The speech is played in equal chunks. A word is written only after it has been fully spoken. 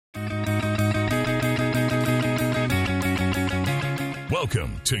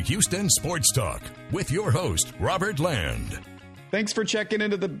Welcome to Houston Sports Talk with your host, Robert Land. Thanks for checking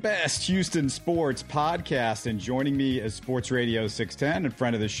into the best Houston sports podcast and joining me as Sports Radio 610 in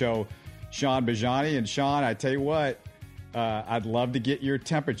front of the show, Sean Bajani. And Sean, I tell you what, I'd love to get your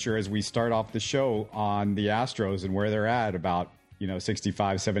temperature as we start off the show on the Astros and where they're at about,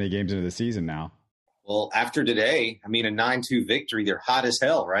 65, 70 games into the season now. Well, after today, a 9-2 victory, they're hot as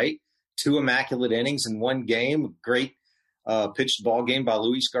hell, right? 2 immaculate innings in one game. Great pitched ball game by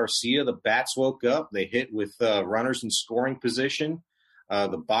Luis Garcia. The bats woke up. They hit with runners in scoring position.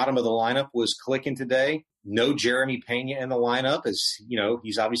 The bottom of the lineup was clicking today. No Jeremy Pena in the lineup, as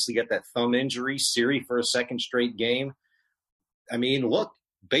he's obviously got that thumb injury. Siri for a second straight game. Look,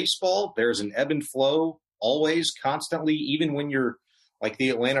 baseball, there's an ebb and flow always, constantly, even when you're like the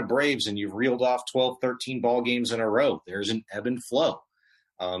Atlanta Braves and you've reeled off 12, 13 ball games in a row. There's an ebb and flow.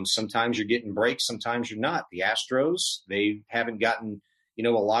 Sometimes you're getting breaks, sometimes you're not. The Astros, they haven't gotten, a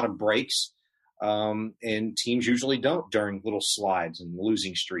lot of breaks, and teams usually don't during little slides and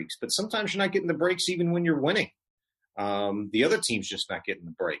losing streaks. But sometimes you're not getting the breaks even when you're winning. The other team's just not getting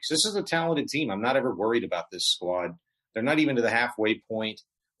the breaks. This is a talented team. I'm not ever worried about this squad. They're not even to the halfway point.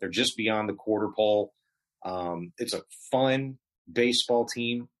 They're just beyond the quarter pole. It's a fun baseball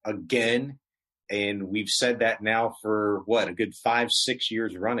team again. And we've said that now for a good 5-6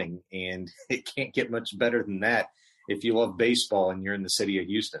 years running. And it can't get much better than that if you love baseball and you're in the city of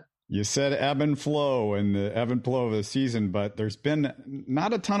Houston. You said ebb and flow and the ebb and flow of the season, but there's been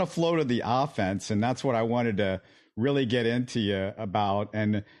not a ton of flow to the offense. And that's what I wanted to really get into you about.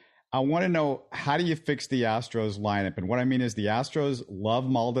 And I want to know, how do you fix the Astros lineup? And what I mean is the Astros love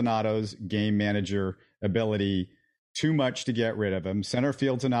Maldonado's game manager ability too much to get rid of him. Center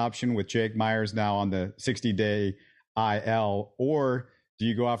field's an option with Jake Myers now on the 60-day IL. Or do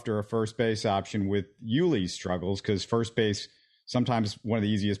you go after a first base option with Yuli's struggles? Because first base, sometimes one of the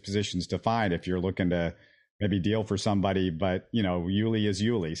easiest positions to find if you're looking to maybe deal for somebody. But, Yuli is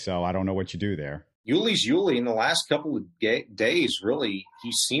Yuli. So I don't know what you do there. Yuli's Yuli. In the last couple of days, really,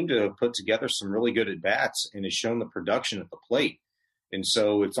 he seemed to have put together some really good at-bats and has shown the production at the plate. And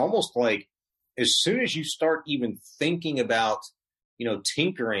so it's almost like as soon as you start even thinking about,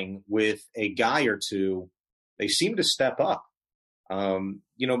 tinkering with a guy or two, they seem to step up.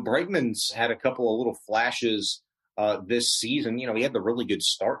 Bregman's had a couple of little flashes this season. He had the really good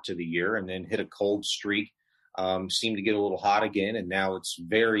start to the year and then hit a cold streak. Seemed to get a little hot again, and now it's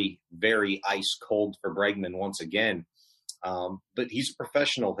very, very ice cold for Bregman once again. But he's a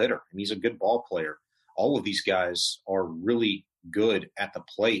professional hitter, and he's a good ball player. All of these guys are really good at the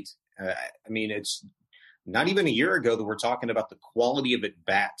plate. It's not even a year ago that we're talking about the quality of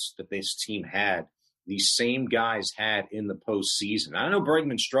at-bats that this team had. These same guys had in the postseason. I know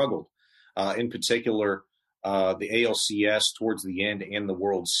Bregman struggled, in particular, the ALCS towards the end and the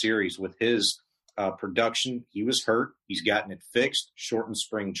World Series with his production. He was hurt. He's gotten it fixed, shortened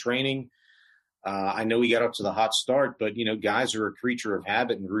spring training. I know he got up to the hot start, but, guys are a creature of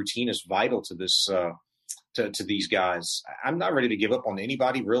habit, and routine is vital to this, to these guys. I'm not ready to give up on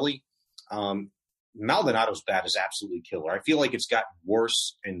anybody, really. Maldonado's bat is absolutely killer. I feel like it's gotten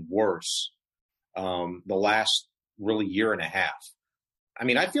worse and worse the last really year and a half.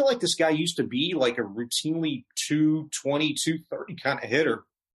 I feel like this guy used to be like a routinely 220, 230 kind of hitter.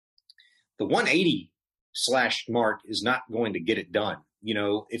 The 180 slash mark is not going to get it done.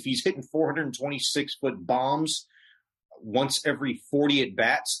 If he's hitting 426-foot bombs once every 40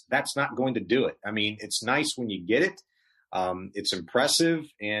 at-bats, that's not going to do it. It's nice when you get it. It's impressive,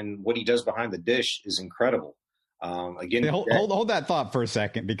 and what he does behind the dish is incredible. Again, hold that thought for a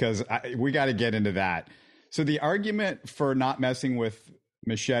second, because we got to get into that. So the argument for not messing with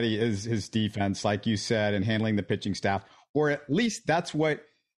Machete is his defense, like you said, and handling the pitching staff, or at least that's what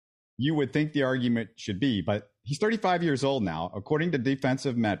you would think the argument should be. But he's 35 years old now. According to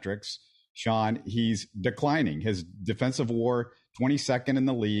defensive metrics, Sean, he's declining. His defensive WAR, 22nd in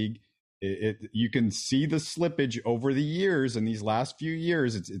the league. You can see the slippage over the years, in these last few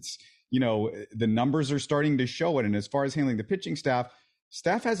years. It's the numbers are starting to show it. And as far as handling the pitching staff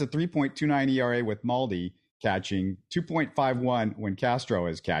has a 3.29 ERA with Maldi catching, 2.51 when Castro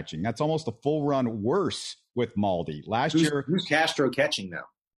is catching. That's almost a full run worse with Maldi. Who's Castro catching now?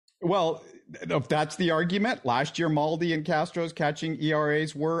 Well, if that's the argument, last year Maldi and Castro's catching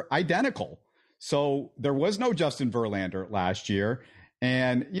ERAs were identical. So there was no Justin Verlander last year.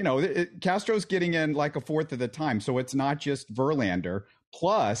 And, Castro's getting in like a fourth of the time. So it's not just Verlander.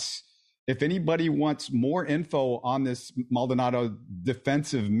 Plus, if anybody wants more info on this Maldonado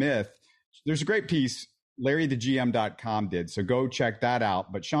defensive myth, there's a great piece LarryTheGM.com did. So go check that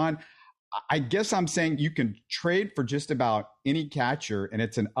out. But Sean, I guess I'm saying you can trade for just about any catcher, and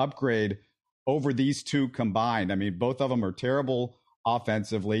it's an upgrade over these two combined. I mean, both of them are terrible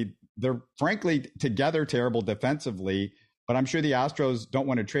offensively. They're frankly together terrible defensively, but I'm sure the Astros don't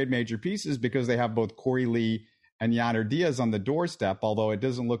want to trade major pieces because they have both Corey Lee and Yainer Diaz on the doorstep, although it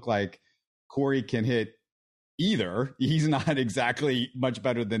doesn't look like Corey can hit either. He's not exactly much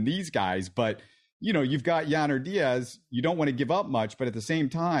better than these guys, but you've got Yainer Diaz. You don't want to give up much, but at the same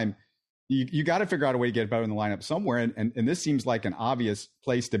time, you got to figure out a way to get better in the lineup somewhere. And this seems like an obvious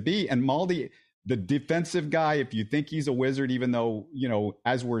place to be. And Maldi, the defensive guy, if you think he's a wizard, even though,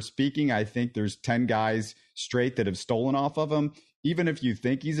 as we're speaking, I think there's 10 guys straight that have stolen off of him. Even if you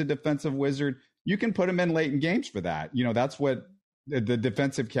think he's a defensive wizard, you can put him in late in games for that. That's what the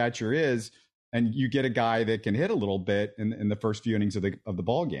defensive catcher is. And you get a guy that can hit a little bit in the first few innings of the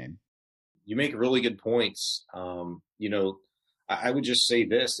ball game. You make really good points. I would just say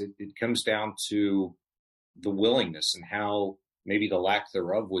this, it comes down to the willingness and how maybe the lack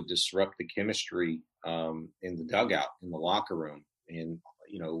thereof would disrupt the chemistry in the dugout, in the locker room, and,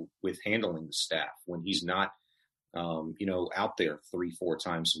 with handling the staff when he's not, out there 3-4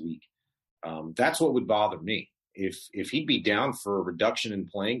 times a week. That's what would bother me. If he'd be down for a reduction in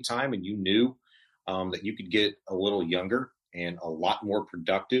playing time and you knew that you could get a little younger and a lot more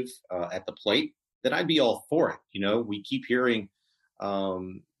productive at the plate, then I'd be all for it. We keep hearing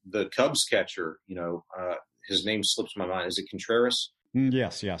the Cubs catcher, his name slips my mind. Is it Contreras?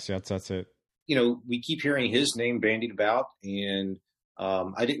 Yes, that's it. We keep hearing his name bandied about, and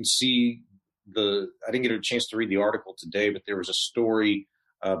I didn't get a chance to read the article today, but there was a story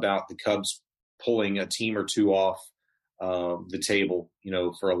about the Cubs pulling a team or two off the table,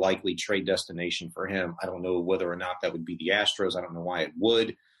 for a likely trade destination for him. I don't know whether or not that would be the Astros. I don't know why it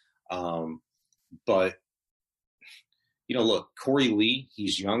would. But look, Corey Lee,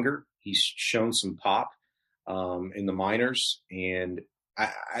 he's younger. He's shown some pop in the minors. And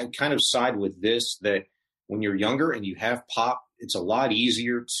I kind of side with this, that when you're younger and you have pop, it's a lot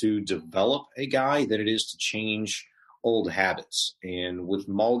easier to develop a guy than it is to change old habits. And with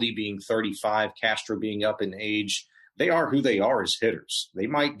Maldi being 35, Castro being up in age, they are who they are as hitters. They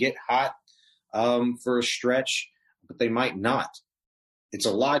might get hot for a stretch, but they might not. It's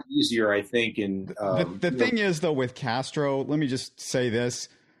a lot easier, I think. The thing is, though, with Castro, let me just say this.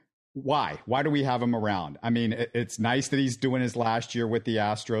 Why? Why do we have him around? I mean, it's nice that he's doing his last year with the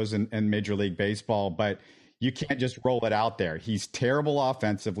Astros and Major League Baseball, but you can't just roll it out there. He's terrible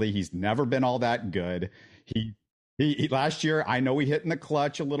offensively. He's never been all that good. He last year, I know he hit in the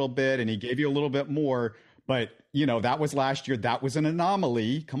clutch a little bit and he gave you a little bit more, but that was last year. That was an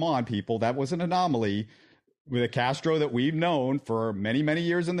anomaly. Come on, people. That was an anomaly. With a Castro that we've known for many, many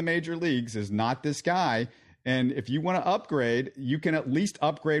years in the major leagues is not this guy. And if you want to upgrade, you can at least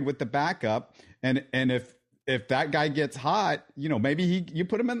upgrade with the backup. And if that guy gets hot, maybe you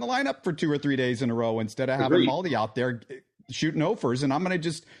put him in the lineup for 2 or 3 days in a row instead of having Maldi out there shooting offers. And I'm going to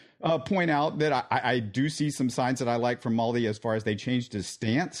just point out that I do see some signs that I like from Maldi as far as they changed his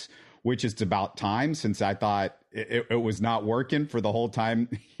stance, which is about time, since I thought it was not working for the whole time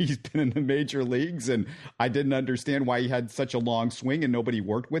he's been in the major leagues. And I didn't understand why he had such a long swing and nobody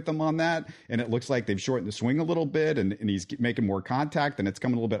worked with him on that. And it looks like they've shortened the swing a little bit and he's making more contact and it's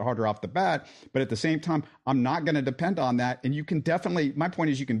coming a little bit harder off the bat. But at the same time, I'm not going to depend on that. And my point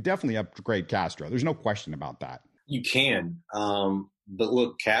is you can definitely upgrade Castro. There's no question about that. You can. But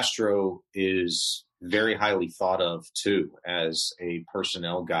look, Castro is very highly thought of too as a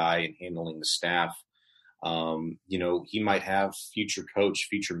personnel guy and handling the staff. He might have future coach,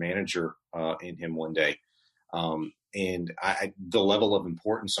 future manager in him one day. And the level of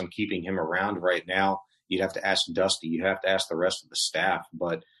importance on keeping him around right now, you'd have to ask Dusty, you'd have to ask the rest of the staff.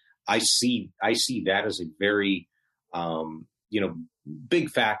 But I see that as a very, big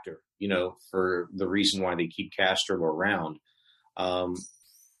factor, for the reason why they keep Castro around.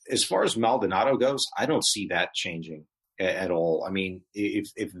 As far as Maldonado goes, I don't see that changing at all. I mean,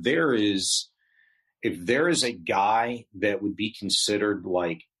 if there is a guy that would be considered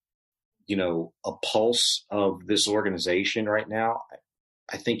like, a pulse of this organization right now,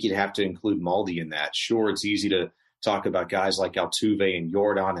 I think you'd have to include Maldi in that. Sure, it's easy to talk about guys like Altuve and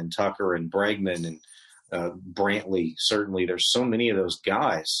Jordan and Tucker and Bregman and Brantley. Certainly, there's so many of those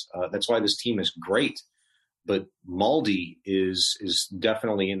guys. That's why this team is great. But Maldi is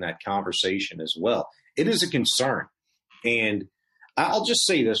definitely in that conversation as well. It is a concern. And I'll just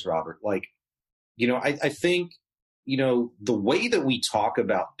say this, Robert, I think, the way that we talk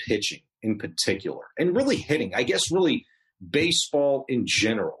about pitching in particular and really hitting, I guess really baseball in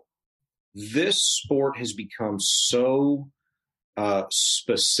general, this sport has become so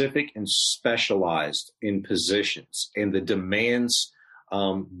specific and specialized in positions and the demands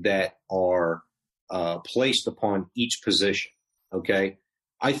that are placed upon each position. Okay,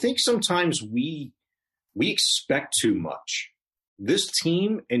 I think sometimes we expect too much. This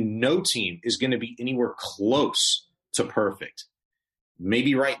team and no team is going to be anywhere close to perfect.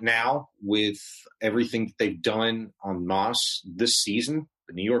 Maybe right now, with everything that they've done on Moss this season,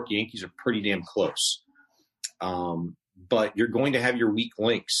 the New York Yankees are pretty damn close. But you're going to have your weak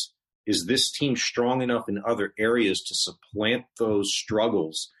links. Is this team strong enough in other areas to supplant those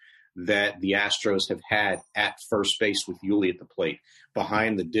struggles that the Astros have had at first base with Yuli at the plate,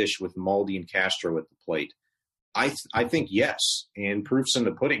 behind the dish with Maldi and Castro at the plate? I think yes, and proof's in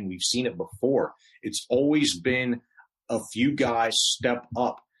the pudding. We've seen it before. It's always been a few guys step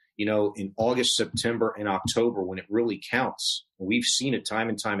up, in August, September, and October when it really counts. We've seen it time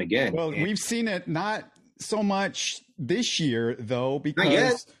and time again. Well, we've seen it not so much this year, though,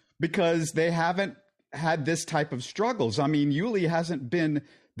 because they haven't had this type of struggles. I mean, Yuli hasn't been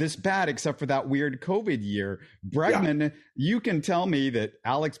this bad except for that weird COVID year. Bregman, You can tell me that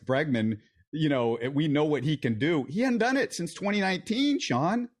Alex Bregman, we know what he can do. He hadn't done it since 2019,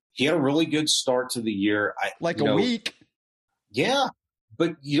 Sean. He had a really good start to the year. A week. Yeah.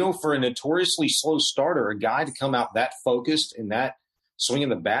 But, for a notoriously slow starter, a guy to come out that focused and that swinging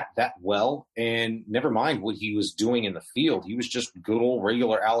the bat that well, and never mind what he was doing in the field. He was just good old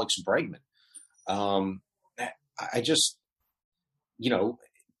regular Alex Bregman. I just,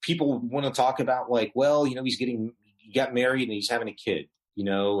 people want to talk about he got married and he's having a kid,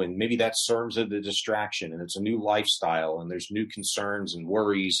 and maybe that serves as a distraction, and it's a new lifestyle and there's new concerns and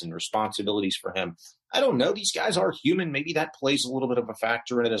worries and responsibilities for him. I don't know. These guys are human. Maybe that plays a little bit of a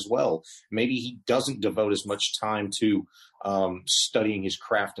factor in it as well. Maybe he doesn't devote as much time to studying his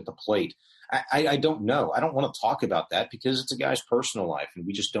craft at the plate. I don't know. I don't want to talk about that because it's a guy's personal life and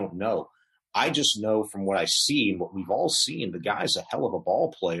we just don't know. I just know from what I see and what we've all seen, the guy's a hell of a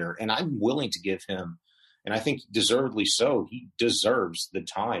ball player, and I'm willing to give him, and I think deservedly so, he deserves the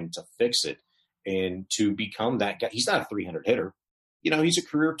time to fix it and to become that guy. He's not a 300 hitter. He's a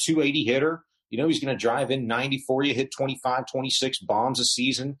career 280 hitter. He's going to drive in 90 for you, hit 25, 26 bombs a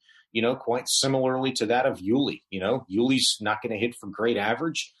season, quite similarly to that of Yuli. Yuli's not going to hit for great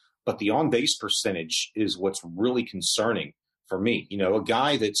average, but the on-base percentage is what's really concerning for me. A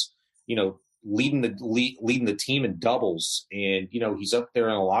guy that's, leading the team in doubles, and, he's up there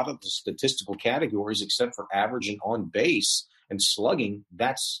in a lot of the statistical categories except for average and on base and slugging.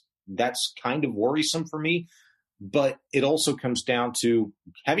 That's kind of worrisome for me. But it also comes down to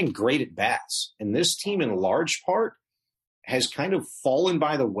having great at bats. And this team, in large part, has kind of fallen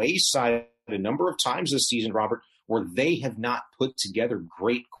by the wayside a number of times this season, Robert, where they have not put together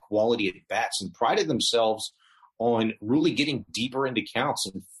great quality at bats and prided themselves on really getting deeper into counts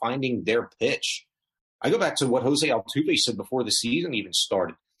and finding their pitch. I go back to what Jose Altuve said before the season even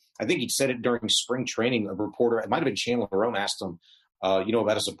started. I think he said it during spring training. A reporter, it might have been Chandler Rome, asked him,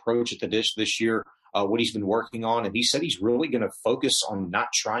 about his approach at the dish this year, what he's been working on. And he said he's really going to focus on not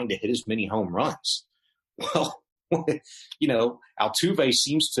trying to hit as many home runs. Well, Altuve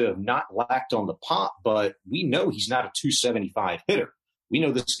seems to have not lacked on the pop, but we know he's not a 275 hitter. We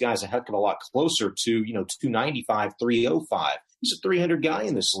know this guy's a heck of a lot closer to, 295, 305. He's a 300 guy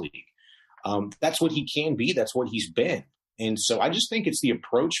in this league. That's what he can be. That's what he's been. And so I just think it's the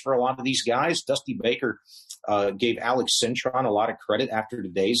approach for a lot of these guys. Dusty Baker gave Alex Cintron a lot of credit after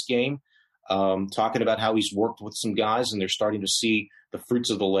today's game, talking about how he's worked with some guys and they're starting to see the fruits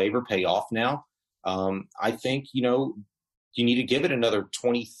of the labor pay off now. I think, you need to give it another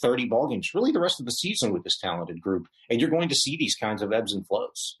 20, 30 ball games, really the rest of the season with this talented group. And you're going to see these kinds of ebbs and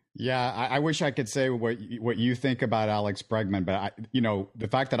flows. Yeah, I wish I could say what you think about Alex Bregman, but the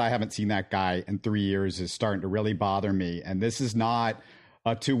fact that I haven't seen that guy in 3 years is starting to really bother me. And this is not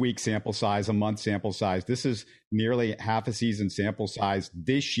a 2-week sample size, a month sample size. This is nearly half a season sample size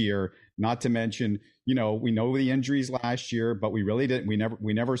this year. Not to mention, we know the injuries last year, but we really didn't.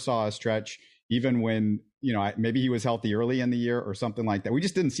 We never saw a stretch, even when, maybe he was healthy early in the year or something like that. We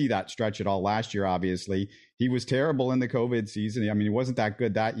just didn't see that stretch at all last year, obviously. He was terrible in the COVID season. I mean, he wasn't that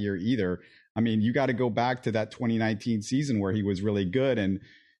good that year either. I mean, you got to go back to that 2019 season where he was really good. And,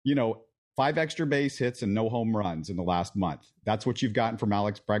 5 extra base hits and no home runs in the last month. That's what you've gotten from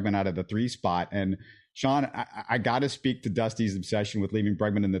Alex Bregman out of the 3 spot. And Sean, I got to speak to Dusty's obsession with leaving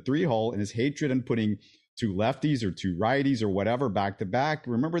Bregman in the 3 hole and his hatred and putting 2 lefties or 2 righties or whatever back to back.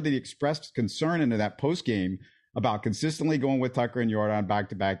 Remember that he expressed concern into that post game about consistently going with Tucker and Jordan back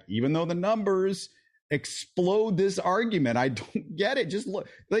to back, even though the numbers explode this argument. I don't get it. Just look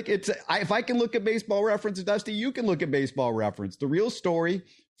like if I can look at Baseball Reference, Dusty, you can look at Baseball Reference. The real story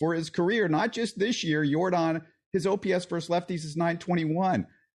for his career, not just this year, Yordan, his OPS versus lefties is 921.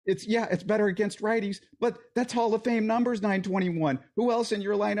 It's better against righties, but that's Hall of Fame numbers, 921. Who else in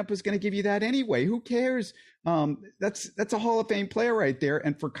your lineup is going to give you that anyway? Who cares? That's a Hall of Fame player right there.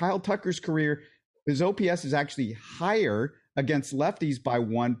 And for Kyle Tucker's career, his OPS is actually higher against lefties by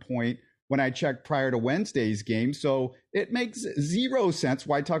 1 point when I checked prior to Wednesday's game. So it makes zero sense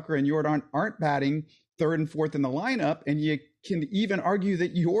why Tucker and Yordan aren't batting third and fourth in the lineup. And you can even argue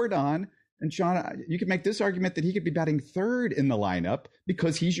that Yordan, and Sean, you could make this argument that he could be batting third in the lineup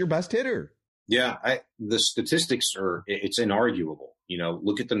because he's your best hitter. Yeah, the statistics it's inarguable.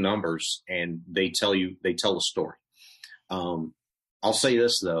 Look at the numbers and they tell a story. I'll say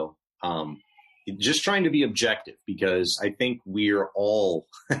this though, just trying to be objective, because I think we're all,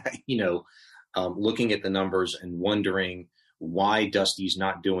 looking at the numbers and wondering why Dusty's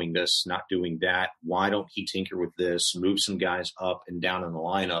not doing this, not doing that. Why don't he tinker with this, move some guys up and down in the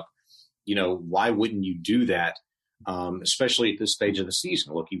lineup? Why wouldn't you do that, especially at this stage of the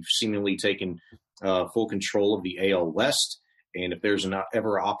season? Look, you've seemingly taken full control of the AL West, and if there's an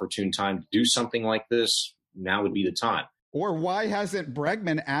ever opportune time to do something like this, now would be the time. Or why hasn't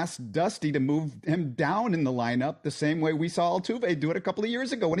Bregman asked Dusty to move him down in the lineup the same way we saw Altuve do it a couple of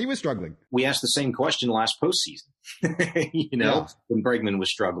years ago when he was struggling? We asked the same question last postseason, when Bregman was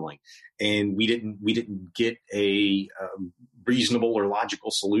struggling, and we didn't get a reasonable or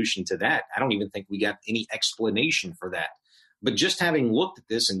logical solution to that. I don't even think we got any explanation for that. But just having looked at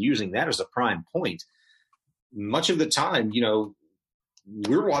this and using that as a prime point, much of the time,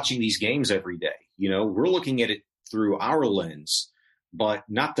 we're watching these games every day. We're looking at it through our lens, but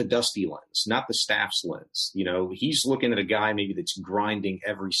not the Dusty lens, not the staff's lens. He's looking at a guy maybe that's grinding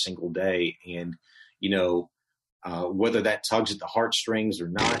every single day, and, whether that tugs at the heartstrings or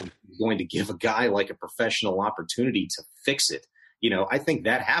not, he's going to give a guy like a professional opportunity to fix it. I think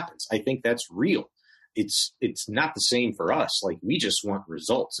that happens. I think that's real. It's not the same for us. Like, we just want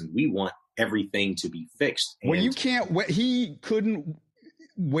results and we want everything to be fixed. Well, you can't wait. He couldn't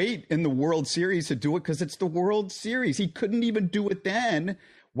wait in the World Series to do it because it's the World Series. He couldn't even do it then.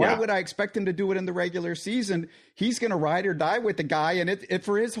 Why would I expect him to do it in the regular season? He's going to ride or die with the guy. And it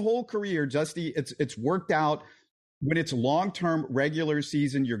for his whole career, Justy, it's worked out. When it's long-term regular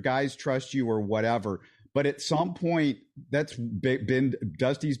season, your guys trust you or whatever. But at some point, that's been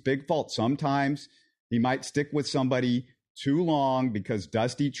Dusty's big fault. Sometimes he might stick with somebody too long because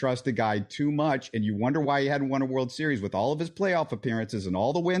Dusty trusts the guy too much. And you wonder why he hadn't won a World Series with all of his playoff appearances and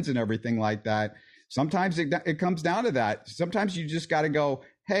all the wins and everything like that. Sometimes it comes down to that. Sometimes you just got to go,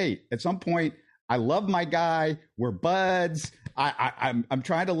 hey, at some point, I love my guy. We're buds. I'm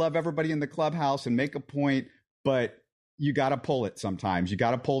trying to love everybody in the clubhouse and make a point. But you got to pull it sometimes. You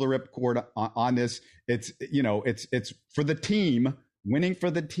got to pull the ripcord on this. It's for the team, winning for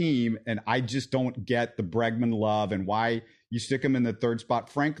the team. And I just don't get the Bregman love and why you stick him in the third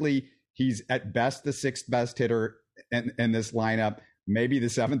spot. Frankly, he's at best the sixth best hitter in this lineup, maybe the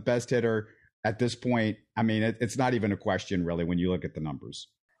seventh best hitter at this point. I mean, it's not even a question really when you look at the numbers.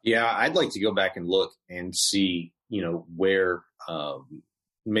 Yeah, I'd like to go back and look and see, where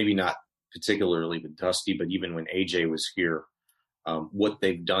maybe not particularly with Dusty, but even when AJ was here, what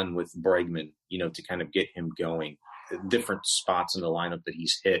they've done with Bregman, to kind of get him going, different spots in the lineup that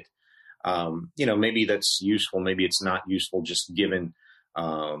he's hit. Maybe that's useful. Maybe it's not useful just given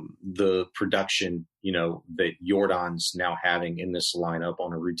the production, that Yordan's now having in this lineup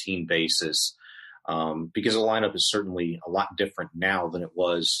on a routine basis. Because the lineup is certainly a lot different now than it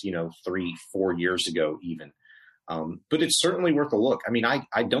was, 3-4 years ago even. But it's certainly worth a look. I mean,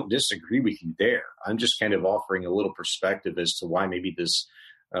 I don't disagree with you there. I'm just kind of offering a little perspective as to why maybe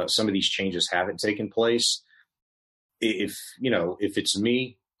some of these changes haven't taken place. If it's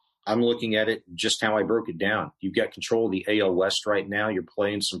me, I'm looking at it just how I broke it down. You've got control of the AL West right now. You're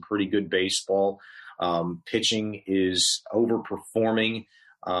playing some pretty good baseball. Pitching is overperforming.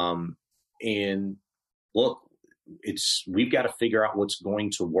 And look, we've got to figure out what's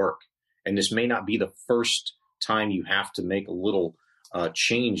going to work. And this may not be the first time you have to make a little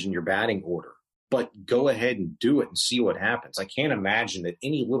change in your batting order, but go ahead and do it and see what happens. I can't imagine that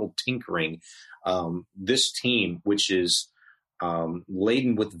any little tinkering, this team, which is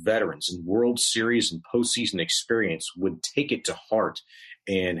laden with veterans and World Series and postseason experience, would take it to heart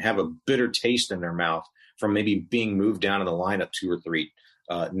and have a bitter taste in their mouth from maybe being moved down in the lineup 2 or 3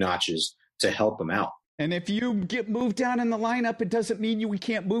 notches to help them out. And if you get moved down in the lineup, it doesn't mean we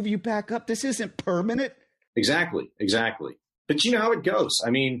can't move you back up. This isn't permanent. Exactly. But you know how it goes. I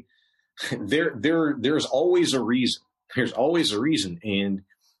mean, there's always a reason. There's always a reason. And,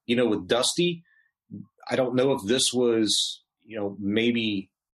 with Dusty, I don't know if this was, maybe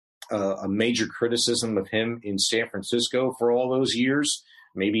a major criticism of him in San Francisco for all those years,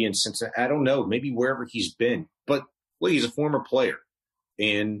 maybe in Cincinnati. I don't know, maybe wherever he's been. But well, he's a former player,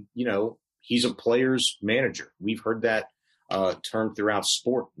 and he's a player's manager. We've heard that term throughout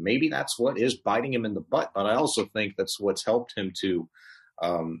sport. Maybe that's what is biting him in the butt. But I also think that's what's helped him to,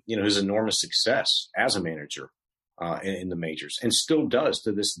 his enormous success as a manager in the majors, and still does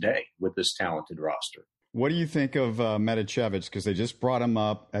to this day with this talented roster. What do you think of Metichevich? Because they just brought him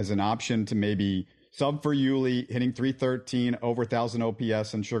up as an option to maybe sub for Yuli, hitting .313, over 1,000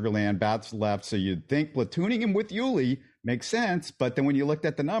 OPS in Sugar Land, bats left. So you'd think platooning him with Yuli makes sense. But then when you looked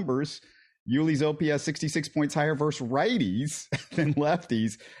at the numbers, Yuli's OPS 66 points higher versus righties than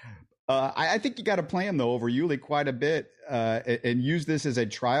lefties. I think you got to play him, though, over Yuli quite a bit and use this as a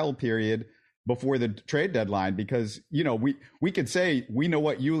trial period before the trade deadline, because, we could say we know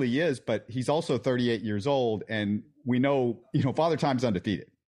what Yuli is, but he's also 38 years old, and we know, Father Time's undefeated.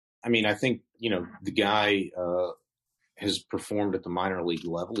 I mean, I think, the guy has performed at the minor league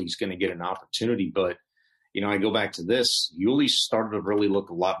level. He's going to get an opportunity, but, I go back to this. Yuli started to really look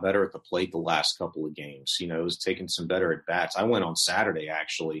a lot better at the plate the last couple of games. He was taking some better at bats. I went on Saturday,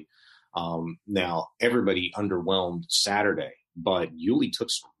 actually. Now, everybody underwhelmed Saturday, but Yuli took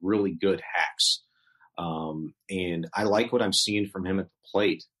some really good hacks. And I like what I'm seeing from him at the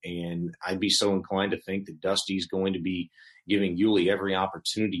plate. And I'd be so inclined to think that Dusty's going to be giving Yuli every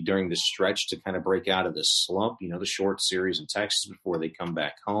opportunity during this stretch to kind of break out of this slump, the short series in Texas before they come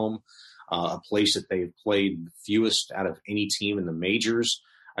back home, a place that they've played the fewest out of any team in the majors,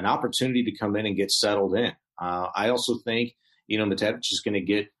 an opportunity to come in and get settled in. I also think, Metichevich is going to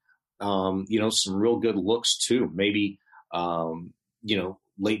get, some real good looks too. Maybe,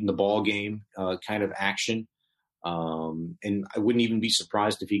 late in the ball game kind of action. And I wouldn't even be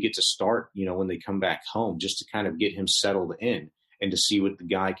surprised if he gets a start, when they come back home, just to kind of get him settled in and to see what the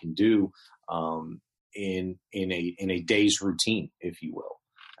guy can do in a day's routine, if you will.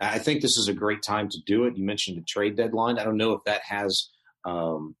 I think this is a great time to do it. You mentioned the trade deadline. I don't know if that has,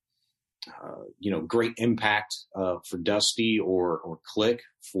 great impact for Dusty or Click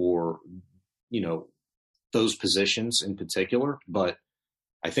for, those positions in particular. But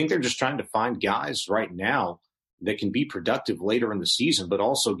I think they're just trying to find guys right now that can be productive later in the season, but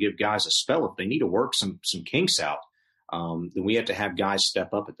also give guys a spell. If they need to work some kinks out, then we have to have guys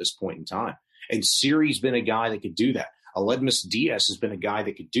step up at this point in time. And Siri's been a guy that could do that. Aledmus Diaz has been a guy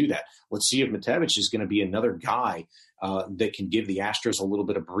that could do that. Let's see if Metichevich is going to be another guy that can give the Astros a little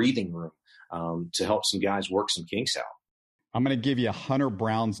bit of breathing room to help some guys work some kinks out. I'm going to give you Hunter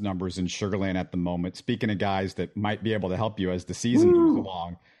Brown's numbers in Sugar Land at the moment. Speaking of guys that might be able to help you as the season moves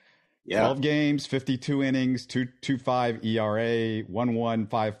along. Yeah. 12 games, 52 innings, 2.25 ERA,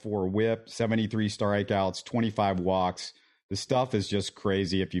 1.154 WHIP, 73 strikeouts, 25 walks. The stuff is just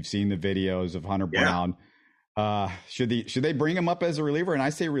crazy. If you've seen the videos of Hunter Brown, should they bring him up as a reliever? And I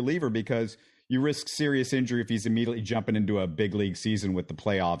say reliever because you risk serious injury if he's immediately jumping into a big league season with the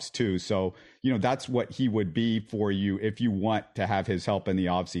playoffs too. So, that's what he would be for you if you want to have his help in the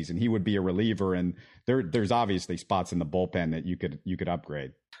offseason. He would be a reliever, and there's obviously spots in the bullpen that you could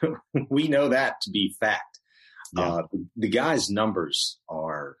upgrade. We know that to be fact. Yeah. The guy's numbers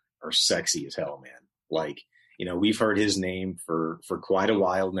are sexy as hell, man. Like, we've heard his name for quite a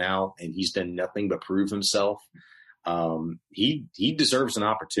while now, and he's done nothing but prove himself. He deserves an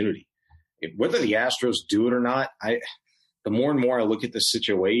opportunity. Whether the Astros do it or not, the more and more I look at the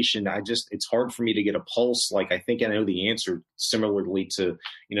situation, it's hard for me to get a pulse. Like, I think I know the answer similarly to,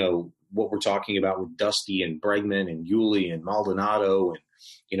 what we're talking about with Dusty and Bregman and Yuli and Maldonado and,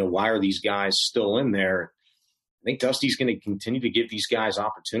 why are these guys still in there? I think Dusty's going to continue to give these guys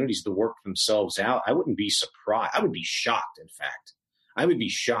opportunities to work themselves out. I wouldn't be surprised. I would be shocked, in fact. I would be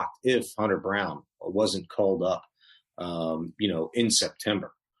shocked if Hunter Brown wasn't called up, in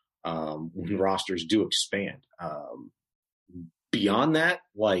September. When rosters do expand. Beyond that,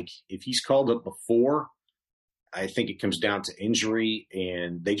 like, if he's called up before, I think it comes down to injury,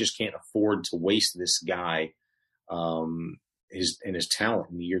 and they just can't afford to waste this guy his talent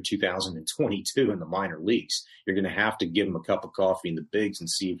in the year 2022 in the minor leagues. You're going to have to give him a cup of coffee in the bigs and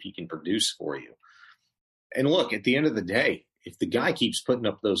see if he can produce for you. And look, at the end of the day, if the guy keeps putting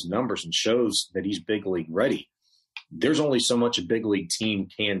up those numbers and shows that he's big league ready, there's only so much a big league team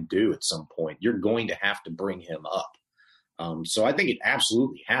can do at some point. You're going to have to bring him up. So I think it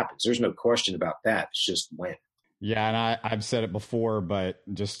absolutely happens. There's no question about that. It's just when. Yeah, and I've said it before, but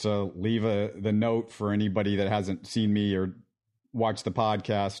just to leave the note for anybody that hasn't seen me or watched the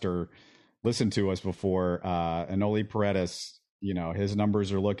podcast or listened to us before. And Oli Paredes, his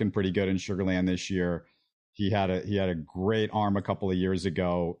numbers are looking pretty good in Sugar Land this year. He had a great arm a couple of years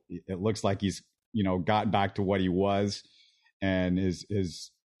ago. It looks like he's, gotten back to what he was, and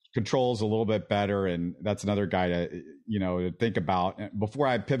his control's a little bit better. And that's another guy to think about. Before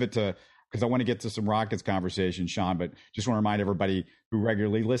I pivot to, because I want to get to some Rockets conversation, Sean, but just want to remind everybody who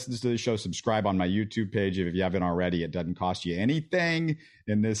regularly listens to the show, subscribe on my YouTube page if you haven't already. It doesn't cost you anything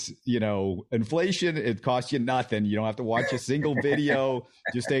in this, inflation. It costs you nothing. You don't have to watch a single video.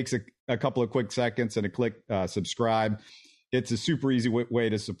 Just takes a couple of quick seconds and a click subscribe. It's a super easy way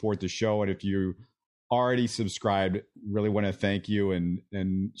to support the show. And if you already subscribed, really want to thank you.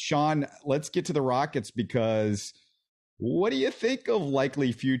 And Sean, let's get to the Rockets, because what do you think of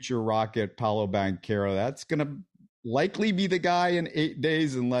likely future Rocket Paolo Banchero? That's going to likely be the guy in 8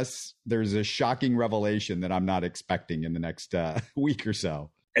 days, unless there's a shocking revelation that I'm not expecting in the next week or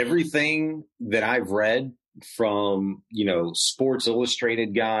so. Everything that I've read from, Sports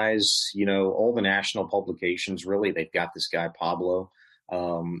Illustrated guys, all the national publications, really, they've got this guy, Pablo,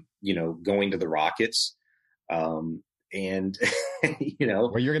 going to the Rockets. And,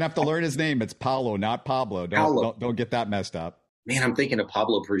 well, you're going to have to learn his name. It's Paolo, not Pablo. Don't get that messed up. Man, I'm thinking of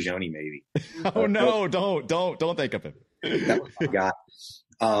Pablo Prigioni, maybe. Oh, no, don't think of him. That was my guy.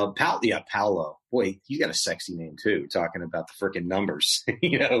 Paolo. Boy, he's got a sexy name, too, talking about the freaking numbers,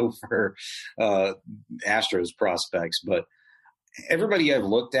 for Astros prospects. But everybody I've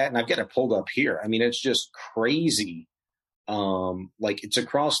looked at, and I've got it pulled up here, I mean, it's just crazy. It's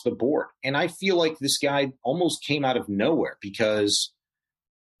across the board. And I feel like this guy almost came out of nowhere, because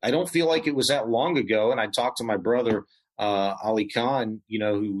I don't feel like it was that long ago. And I talked to my brother, Ali Khan,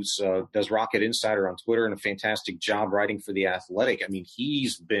 who's does Rocket Insider on Twitter and a fantastic job writing for The Athletic. I mean,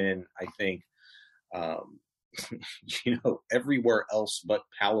 he's been, I think, everywhere else but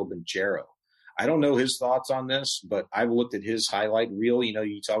Paolo Banchero. I don't know his thoughts on this, but I've looked at his highlight reel.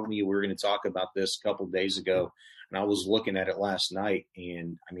 You told me we were going to talk about this a couple of days ago, and I was looking at it last night,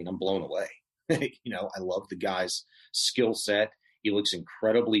 and I mean, I'm blown away. I love the guy's skill set. He looks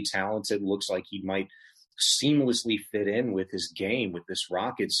incredibly talented. Looks like he might seamlessly fit in with his game with this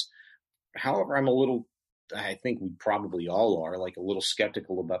Rockets. However, I think we probably all are, a little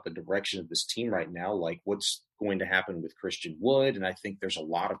skeptical about the direction of this team right now, what's going to happen with Christian Wood. And I think there's a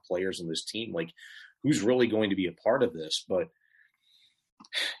lot of players on this team, who's really going to be a part of this. But,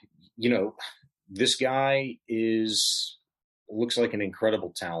 this guy looks like an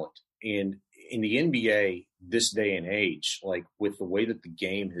incredible talent. And in the NBA this day and age, with the way that the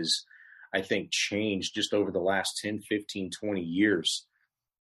game has, I think, changed just over the last 10, 15, 20 years,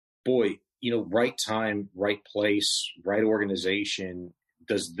 boy, right time, right place, right organization.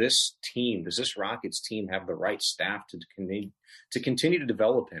 Does this Rockets team have the right staff to continue to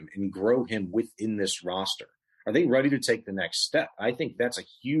develop him and grow him within this roster? Are they ready to take the next step? I think that's a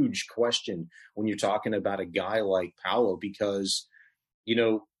huge question when you're talking about a guy like Paolo, because,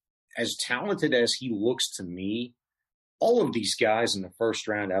 as talented as he looks to me, all of these guys in the first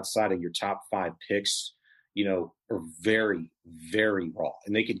round outside of your top 5 picks, are very, very raw,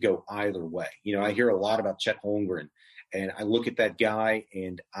 and they could go either way. I hear a lot about Chet Holmgren, and I look at that guy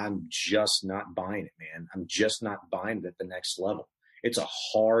and I'm just not buying it, man. I'm just not buying it at the next level. It's a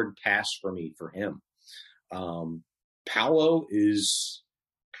hard pass for me for him. Paolo is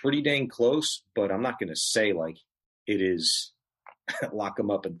pretty dang close, but I'm not going to say it is lock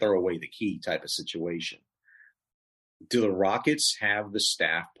him up and throw away the key type of situation. Do the Rockets have the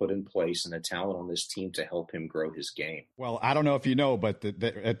staff put in place and the talent on this team to help him grow his game? Well, I don't know if you know, but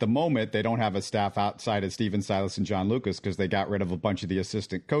at the moment, they don't have a staff outside of Stephen Silas and John Lucas, because they got rid of a bunch of the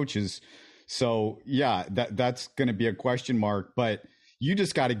assistant coaches. So, yeah, that's going to be a question mark. But you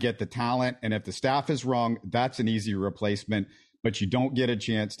just got to get the talent. And if the staff is wrong, that's an easy replacement. But you don't get a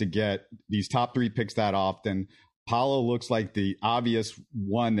chance to get these top 3 picks that often. Paolo looks like the obvious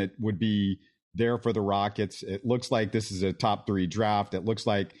one that would be there for the Rockets. It looks like this is a top 3 draft. It looks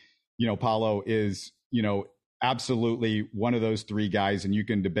like, Paolo is, absolutely one of those 3 guys, and you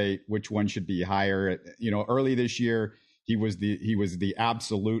can debate which one should be higher. Early this year, he was the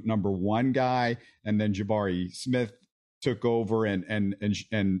absolute number 1 guy, and then Jabari Smith took over, and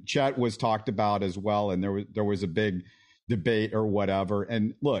Chet was talked about as well, and there was a big debate or whatever.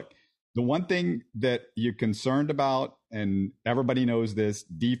 And look, the one thing that you're concerned about, and everybody knows this,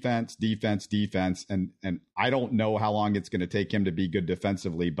 defense. And I don't know how long it's going to take him to be good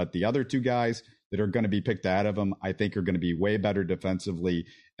defensively, but the other 2 guys that are going to be picked out of him, I think, are going to be way better defensively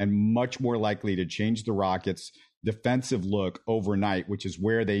and much more likely to change the Rockets' defensive look overnight, which is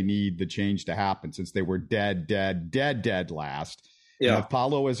where they need the change to happen, since they were dead last. And if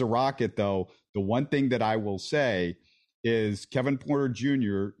Paolo is a Rocket, though, the one thing that I will say is Kevin Porter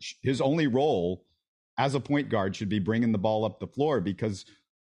Jr., his only role as a point guard should be bringing the ball up the floor, because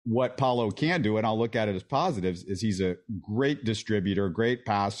what Paolo can do, and I'll look at it as positives, is he's a great distributor, great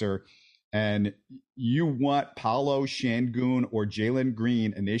passer. And you want Paolo, Şengün, or Jalen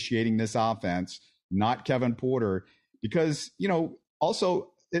Green initiating this offense, not Kevin Porter, because,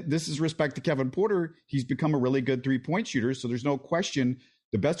 also this is respect to Kevin Porter. He's become a really good 3-point shooter. So there's no question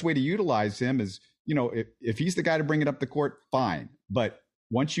the best way to utilize him is, if he's the guy to bring it up the court, fine. But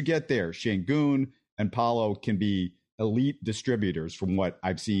once you get there, Şengün and Paolo can be elite distributors from what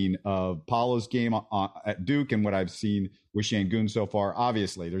I've seen of Paolo's game at Duke and what I've seen with Şengün so far.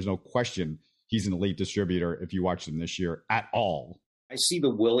 Obviously, there's no question he's an elite distributor if you watch them this year at all. I see the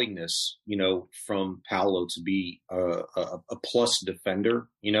willingness, from Paolo to be a plus defender,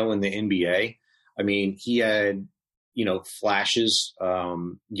 in the NBA. I mean, he had, flashes,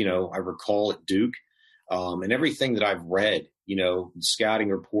 I recall at Duke, and everything that I've read, scouting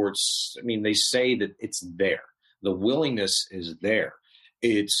reports, I mean, they say that it's there. The willingness is there.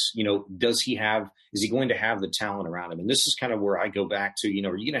 It's, is he going to have the talent around him? And this is kind of where I go back to,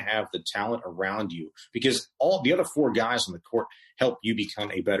 are you going to have the talent around you? Because all the other 4 guys on the court help you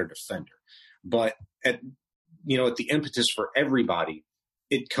become a better defender. But at the impetus for everybody,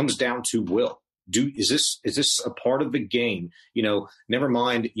 it comes down to will. Is this a part of the game? Never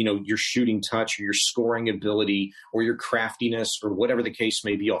mind, your shooting touch or your scoring ability or your craftiness or whatever the case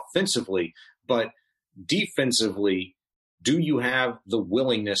may be offensively, but defensively, do you have the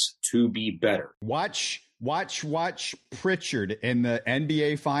willingness to be better? Watch Pritchard in the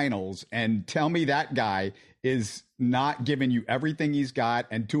NBA Finals and tell me that guy is not giving you everything he's got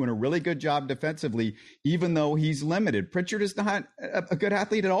and doing a really good job defensively, even though he's limited. Pritchard is not a good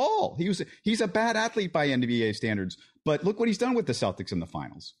athlete at all. He's a bad athlete by NBA standards. But look what he's done with the Celtics in the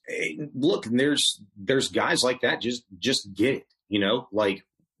finals. Hey, look, there's guys like that. Just get it. Like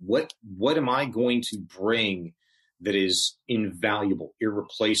what am I going to bring that is invaluable,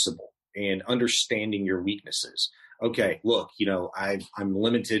 irreplaceable, and understanding your weaknesses? Okay, look, I'm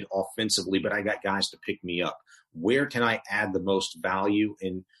limited offensively, but I got guys to pick me up. Where can I add the most value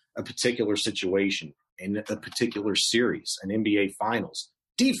in a particular situation, in a particular series, an NBA Finals?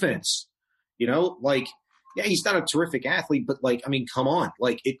 Defense, yeah, he's not a terrific athlete, but come on.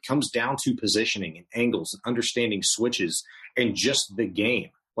 It comes down to positioning and angles and understanding switches and just the game.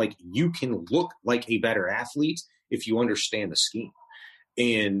 You can look like a better athlete if you understand the scheme.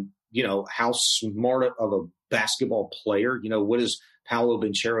 And, how smart of a basketball player, what is Paolo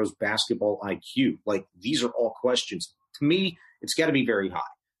Banchero's basketball IQ? These are all questions. To me, it's got to be very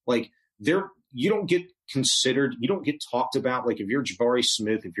high. You don't get considered, you don't get talked about. If you're Jabari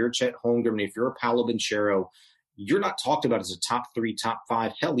Smith, if you're Chet Holmgren, if you're a Paolo Banchero, you're not talked about as a top 3, top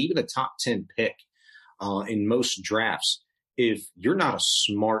 5, hell, even a top 10 pick in most drafts if you're not a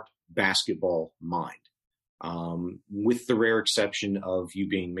smart basketball mind. With the rare exception of you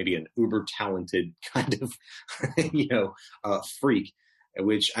being maybe an uber talented kind of, freak,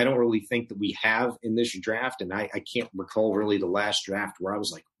 which I don't really think that we have in this draft. And I can't recall really the last draft where I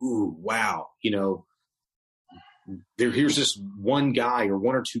was like, ooh, wow, here's this one guy or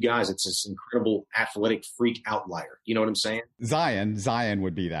 1 or 2 guys. It's this incredible athletic freak outlier. You know what I'm saying? Zion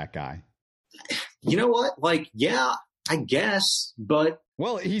would be that guy. You know what? Yeah, I guess, but.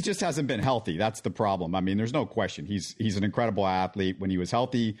 Well, he just hasn't been healthy. That's the problem. I mean, there's no question. He's an incredible athlete. When he was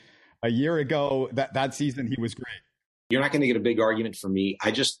healthy a year ago, that season, he was great. You're not going to get a big argument from me.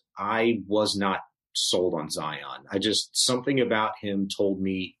 I was not sold on Zion. Something about him told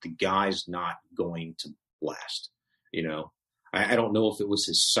me the guy's not going to last. I don't know if it was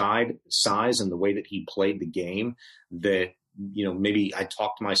his size and the way that he played the game that, maybe I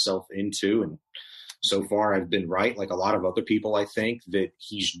talked myself into, and so far I've been right. Like a lot of other people, I think that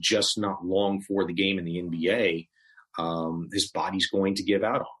he's just not long for the game in the NBA. His body's going to give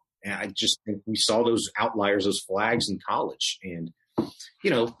out on him. And I just think we saw those outliers, those flags in college. And,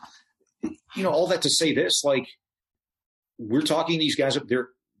 all that to say this, we're talking these guys up there.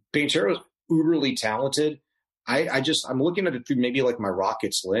 Banchero's uberly talented. I'm looking at it through maybe my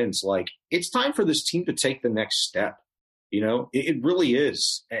Rockets lens. It's time for this team to take the next step. It really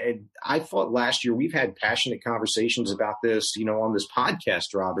is. And I thought last year we've had passionate conversations about this, on this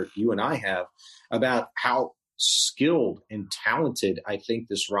podcast, Robert, you and I have, about how skilled and talented I think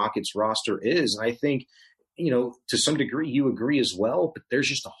this Rockets roster is. And I think, to some degree you agree as well, but there's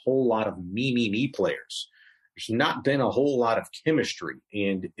just a whole lot of me players. There's not been a whole lot of chemistry.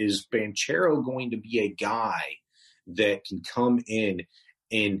 And is Banchero going to be a guy that can come in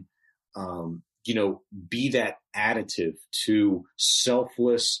and, be that additive to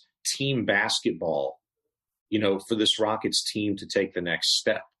selfless team basketball, for this Rockets team to take the next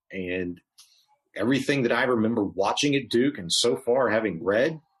step. And everything that I remember watching at Duke and so far having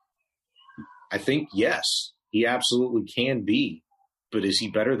read, I think, yes, he absolutely can be. But is he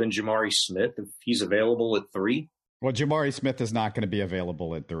better than Jamari Smith if he's available at 3? Well, Jamari Smith is not going to be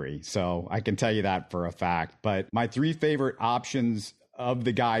available at 3, so I can tell you that for a fact. But my 3 favorite options of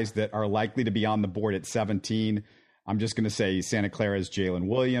the guys that are likely to be on the board at 17, I'm just going to say Santa Clara's Jalen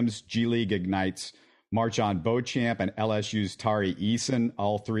Williams, G League Ignite's Marchon Beauchamp, and LSU's Tari Eason,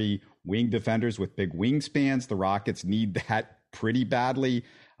 all 3 wing defenders with big wingspans. The Rockets need that pretty badly.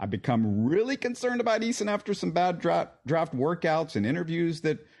 I've become really concerned about Eason after some bad draft workouts and interviews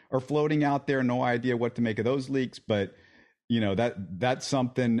that are floating out there. No idea what to make of those leaks, but that's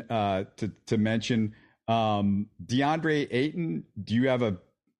something to mention. DeAndre Ayton, do you have a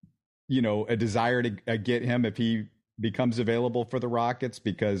desire to get him if he becomes available for the Rockets?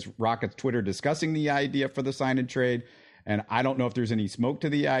 Because Rockets Twitter discussing the idea for the sign and trade, and I don't know if there's any smoke to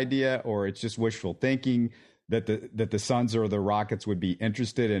the idea or it's just wishful thinking that the Suns or the Rockets would be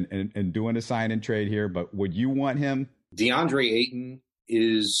interested in doing a sign and trade here. But would you want him? DeAndre Ayton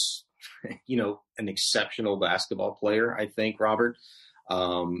is, an exceptional basketball player, I think, Robert.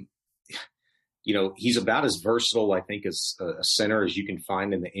 He's about as versatile, I think, as a center as you can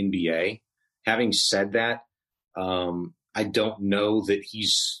find in the NBA. Having said that, I don't know that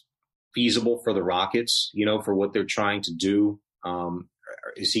he's feasible for the Rockets, for what they're trying to do.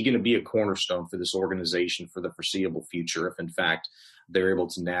 Is he going to be a cornerstone for this organization for the foreseeable future if, in fact, they're able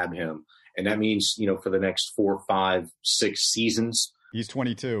to nab him? And that means, for the next 4, 5, 6 seasons. He's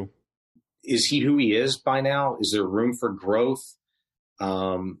 22. Is he who he is by now? Is there room for growth?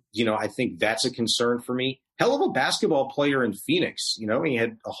 I think that's a concern for me. Hell of a basketball player in Phoenix. He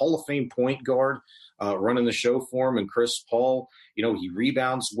had a Hall of Fame point guard running the show for him, and Chris Paul. He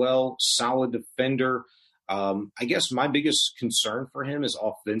rebounds well, solid defender. I guess my biggest concern for him is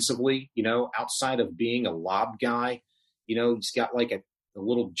offensively, outside of being a lob guy, he's got like a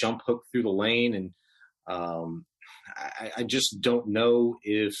little jump hook through the lane. And I just don't know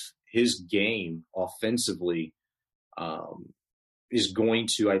if his game offensively is going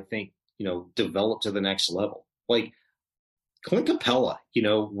to, I think, develop to the next level. Like Clint Capella,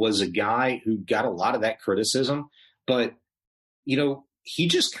 was a guy who got a lot of that criticism, but, he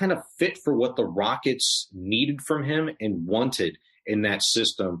just kind of fit for what the Rockets needed from him and wanted in that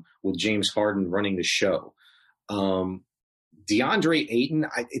system with James Harden running the show. DeAndre Ayton,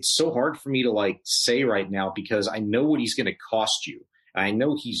 it's so hard for me to say right now because I know what he's going to cost you. I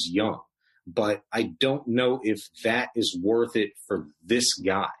know he's young, but I don't know if that is worth it for this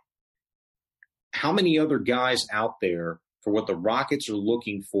guy. How many other guys out there for what the Rockets are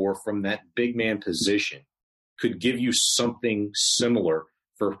looking for from that big man position could give you something similar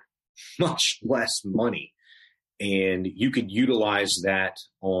for much less money? And you could utilize that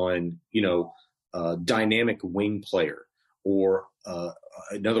on, a dynamic wing player or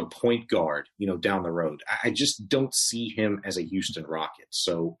another point guard, down the road. I just don't see him as a Houston Rocket.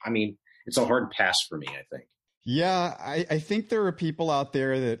 So, it's a hard pass for me, I think. Yeah, I think there are people out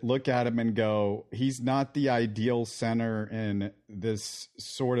there that look at him and go, he's not the ideal center in this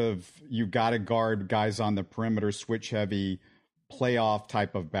sort of, you got to guard guys on the perimeter, switch heavy playoff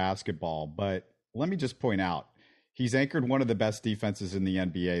type of basketball. But let me just point out, he's anchored one of the best defenses in the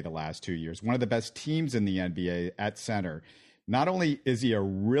NBA the last 2 years, one of the best teams in the NBA at center. Not only is he a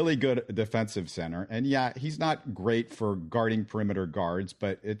really good defensive center, and yeah, he's not great for guarding perimeter guards,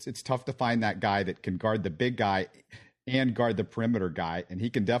 but it's tough to find that guy that can guard the big guy and guard the perimeter guy, and he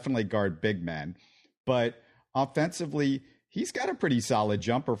can definitely guard big men. But offensively, he's got a pretty solid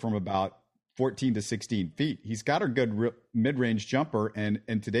jumper from about 14 to 16 feet. He's got a good mid-range jumper, and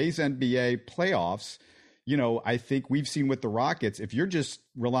in today's NBA playoffs, I think we've seen with the Rockets, if you're just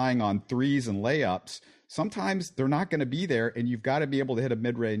relying on threes and layups, sometimes they're not going to be there, and you've got to be able to hit a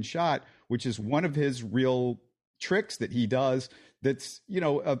mid-range shot, which is one of his real tricks that he does. That's,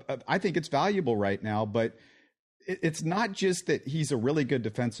 I think it's valuable right now, but it's not just that he's a really good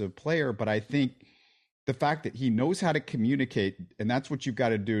defensive player, but I think the fact that he knows how to communicate, and that's what you've got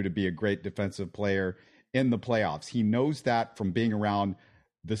to do to be a great defensive player in the playoffs. He knows that from being around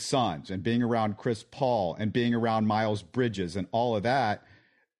the Suns and being around Chris Paul and being around Miles Bridges and all of that.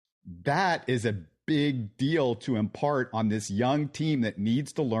 That is a big deal to impart on this young team that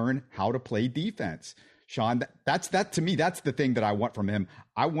needs to learn how to play defense. Sean, that's to me, that's the thing that I want from him.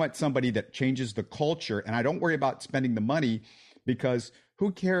 I want somebody that changes the culture, and I don't worry about spending the money, because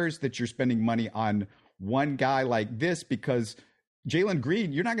who cares that you're spending money on one guy like this, because Jalen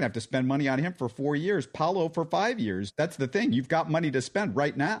Green, you're not going to have to spend money on him for 4 years. Paolo for 5 years. That's the thing. You've got money to spend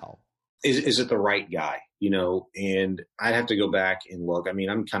right now. Is it the right guy? And I'd have to go back and look. I mean,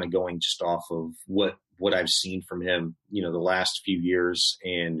 I'm kind of going just off of what I've seen from him, the last few years.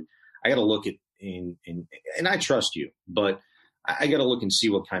 And I got to look at, and I trust you, but I got to look and see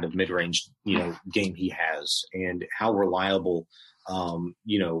what kind of mid-range, game he has and how reliable,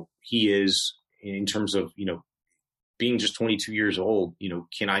 he is in terms of, being just 22 years old.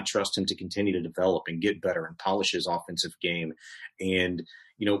 Can I trust him to continue to develop and get better and polish his offensive game? And,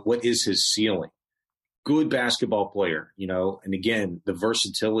 what is his ceiling? Good basketball player, and again, the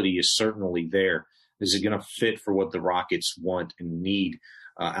versatility is certainly there. Is it going to fit for what the Rockets want and need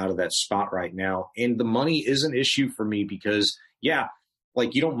out of that spot right now? And the money is an issue for me because, you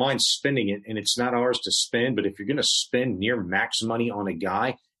don't mind spending it, and it's not ours to spend. But if you're going to spend near max money on a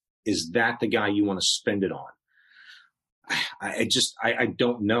guy, is that the guy you want to spend it on? I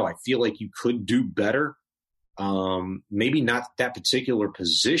don't know. I feel like you could do better. Maybe not that particular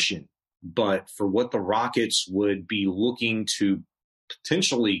position, but for what the Rockets would be looking to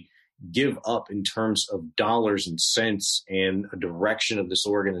potentially give up in terms of dollars and cents and a direction of this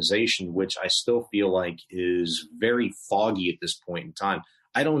organization, which I still feel like is very foggy at this point in time.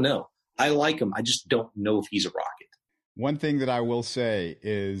 I don't know. I like him. I just don't know if he's a Rocket. One thing that I will say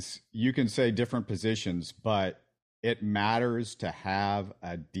is you can say different positions, but it matters to have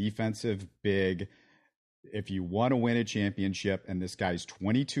a defensive big. If you want to win a championship, and this guy's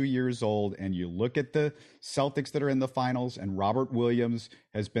 22 years old, and you look at the Celtics that are in the finals, and Robert Williams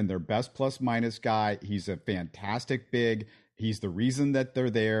has been their best plus minus guy. He's a fantastic big. He's the reason that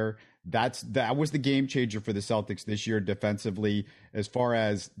they're there. That was the game changer for the Celtics this year defensively. As far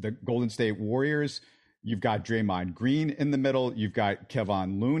as the Golden State Warriors, you've got Draymond Green in the middle. You've got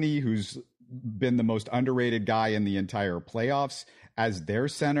Kevon Looney, who's been the most underrated guy in the entire playoffs, as their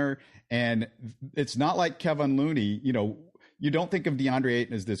center. And it's not like Kevon Looney, you don't think of DeAndre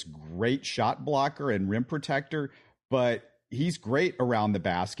Ayton as this great shot blocker and rim protector, but he's great around the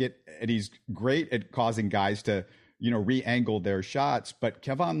basket, and he's great at causing guys to, re-angle their shots. But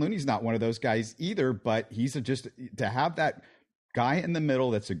Kevon Looney's not one of those guys either, but he's just to have that guy in the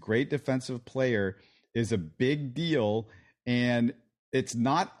middle that's a great defensive player is a big deal. And it's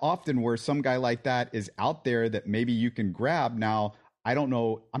not often where some guy like that is out there that maybe you can grab. Now, I don't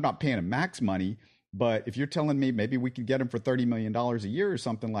know. I'm not paying him max money, but if you're telling me maybe we could get him for $30 million a year or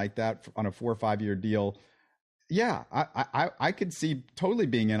something like that on a 4 or 5 year deal, I could see totally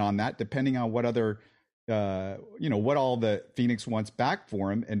being in on that, depending on what other, what all the Phoenix wants back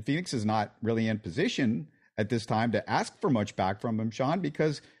for him. And Phoenix is not really in position at this time to ask for much back from him, Sean,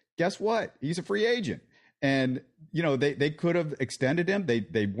 because guess what? He's a free agent. And, they could have extended him.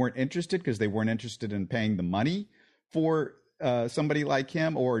 They weren't interested because they weren't interested in paying the money for somebody like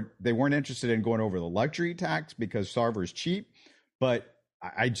him, or they weren't interested in going over the luxury tax because Sarver's cheap. But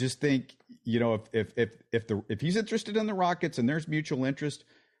I just think, if he's interested in the Rockets and there's mutual interest,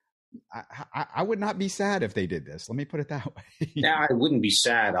 I would not be sad if they did this. Let me put it that way. Yeah, I wouldn't be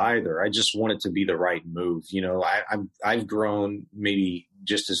sad either. I just want it to be the right move. I've grown maybe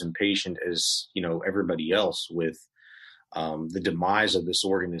just as impatient as, everybody else with the demise of this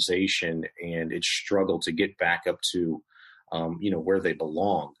organization and its struggle to get back up to, where they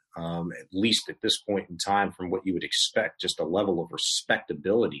belong, at least at this point in time, from what you would expect, just a level of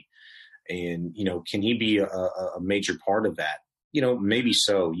respectability. And, can he be a major part of that? Maybe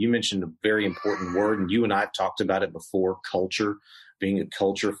so. You mentioned a very important word, and you and I have talked about it before, culture, being a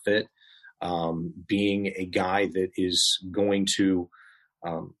culture fit, being a guy that is going to,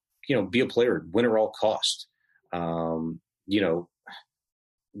 be a player, win at all cost. The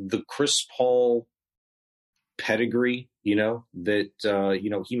Chris Paul pedigree,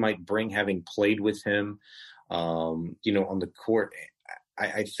 that, he might bring, having played with him, on the court.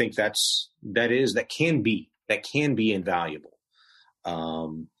 I think that can be invaluable. I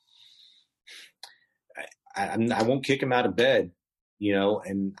won't kick him out of bed,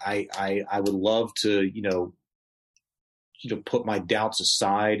 and I would love to, put my doubts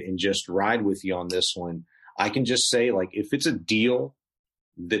aside and just ride with you on this one. I can just say, if it's a deal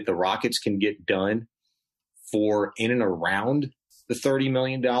that the Rockets can get done for in and around the $30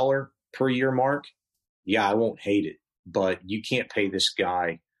 million per year mark, I won't hate it. But you can't pay this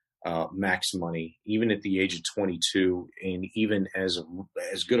guy max money, even at the age of 22, and even as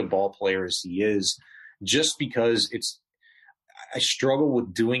good a ball player as he is, just because I struggle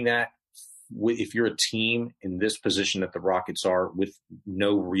with doing that if you're a team in this position that the Rockets are, with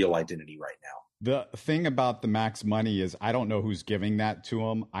no real identity right now. The thing about the max money is I don't know who's giving that to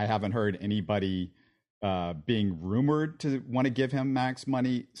him. I haven't heard anybody being rumored to want to give him max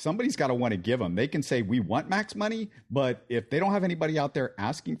money. Somebody's got to want to give him. They can say we want max money, but if they don't have anybody out there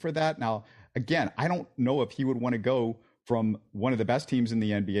asking for that, now again, I don't know if he would want to go from one of the best teams in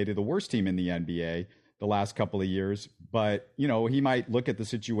the NBA to the worst team in the NBA the last couple of years. But he might look at the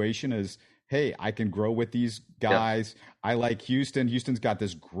situation as, hey, I can grow with these guys. Yep. I like Houston. Houston's got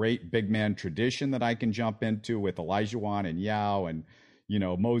this great big man tradition that I can jump into with Olajuwon and Yao and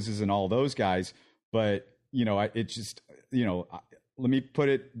Moses and all those guys. But, it's just, let me put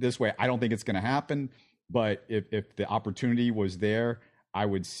it this way. I don't think it's going to happen. But if the opportunity was there, I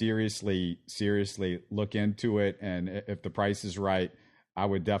would seriously look into it. And if the price is right, I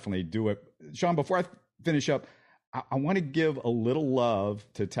would definitely do it. Sean, before I finish up, I want to give a little love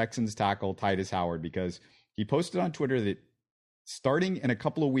to Texans tackle Titus Howard, because he posted on Twitter that starting in a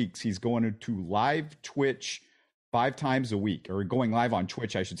couple of weeks, he's going to live Twitch 5 times a week, or going live on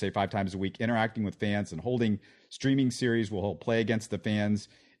Twitch, I should say, 5 times a week, interacting with fans and holding streaming series where he'll play against the fans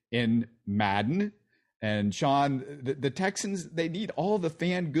in Madden. And Sean, the Texans, they need all the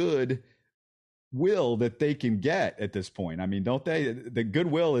fan good will that they can get at this point. I mean, don't they? The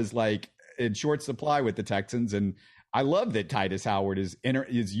goodwill is like in short supply with the Texans. And I love that Titus Howard is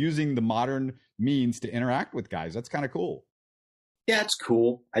using the modern means to interact with guys. That's kind of cool. Yeah, it's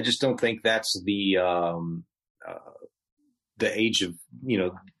cool. I just don't think that's the age of,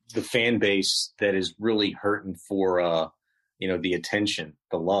 the fan base that is really hurting for, the attention,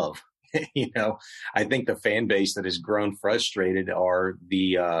 the love. I think the fan base that has grown frustrated are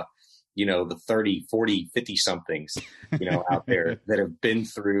the 30, 40, 50 somethings, out there that have been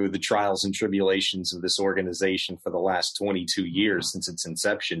through the trials and tribulations of this organization for the last 22 years since its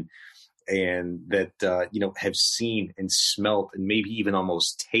inception. And that, have seen and smelt and maybe even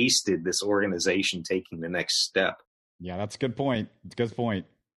almost tasted this organization taking the next step. Yeah, that's a good point. It's a good point.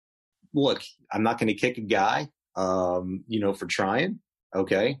 Look, I'm not going to kick a guy, for trying.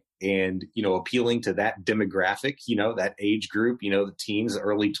 Okay. And, appealing to that demographic, that age group, the teens,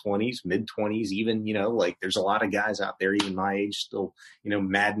 early 20s, mid 20s, even, there's a lot of guys out there, even my age, still,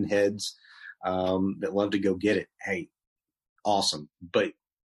 Madden heads that love to go get it. Hey, awesome. But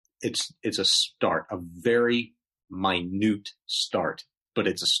it's a start, a very minute start, but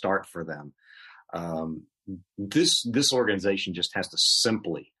it's a start for them. This organization just has to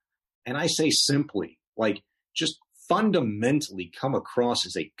simply, and I say simply, just fundamentally come across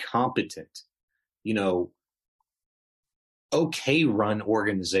as a competent, okay run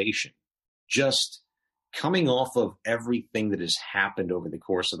organization, just coming off of everything that has happened over the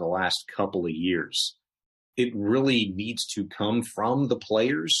course of the last couple of years. It really needs to come from the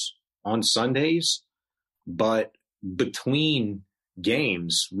players on Sundays, but between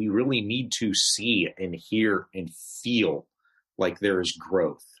games, we really need to see and hear and feel like there is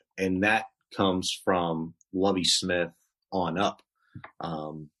growth. And that comes from Lovie Smith on up,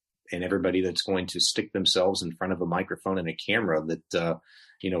 and everybody that's going to stick themselves in front of a microphone and a camera that,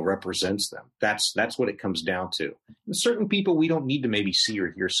 represents them. That's what it comes down to. And certain people we don't need to maybe see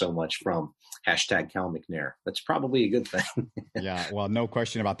or hear so much from. #Cal McNair. That's probably a good thing. Yeah, well, no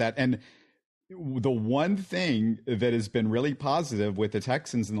question about that. And the one thing that has been really positive with the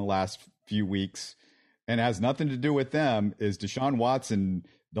Texans in the last few weeks, and has nothing to do with them, is Deshaun Watson.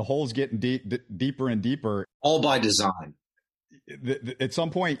 The hole's getting deeper and deeper. All by design. At some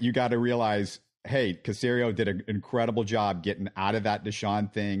point, you got to realize, hey, Caserio did an incredible job getting out of that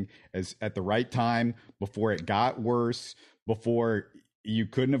Deshaun thing at the right time, before it got worse, before you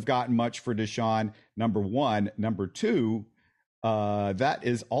couldn't have gotten much for Deshaun, number one. Number two, that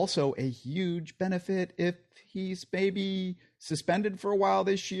is also a huge benefit if he's maybe suspended for a while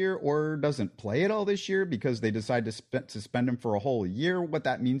this year or doesn't play at all this year because they decide to suspend him for a whole year. What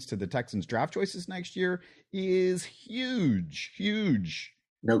that means to the Texans draft choices next year is huge, huge.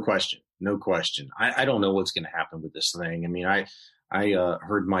 No question. I don't know what's going to happen with this thing. I mean, I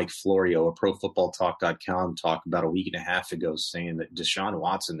heard Mike Florio of ProFootballTalk.com talk about a week and a half ago saying that Deshaun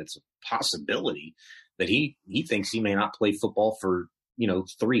Watson, it's a possibility that he thinks he may not play football for,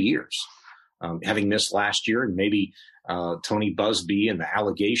 3 years. Having missed last year, and maybe Tony Busby and the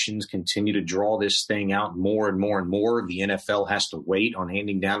allegations continue to draw this thing out more and more and more. The NFL has to wait on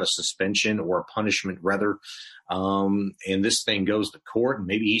handing down a suspension or a punishment, rather. And this thing goes to court, and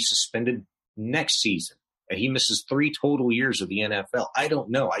maybe he's suspended next season. And he misses 3 total years of the NFL. I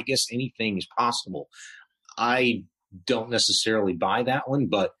don't know. I guess anything is possible. I don't necessarily buy that one,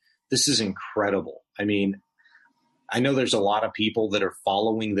 but this is incredible. I mean, I know there's a lot of people that are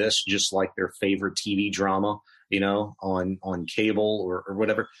following this just like their favorite TV drama, on cable or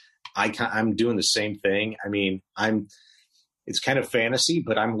whatever. I'm doing the same thing. I mean, it's kind of fantasy,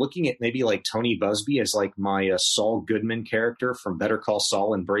 but I'm looking at maybe like Tony Busby as like my Saul Goodman character from Better Call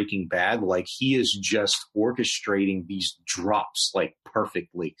Saul and Breaking Bad. Like he is just orchestrating these drops like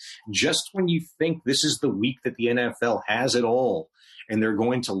perfectly. Just when you think this is the week that the NFL has it all and they're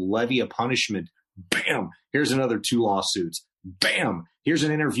going to levy a punishment, bam, here's another 2 lawsuits. Bam, here's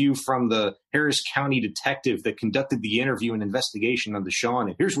an interview from the Harris County detective that conducted the interview and investigation of Deshaun,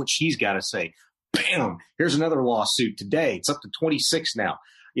 and here's what she's got to say. Bam, here's another lawsuit today. It's up to 26 now.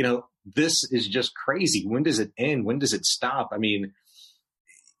 You know, this is just crazy. When does it end? When does it stop? I mean,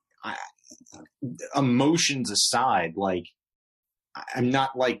 emotions aside, like, I'm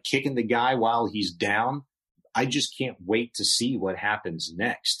not like kicking the guy while he's down. I just can't wait to see what happens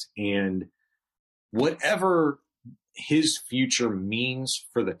next. And whatever his future means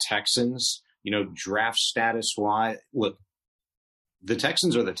for the Texans, you know, draft status wise, look, the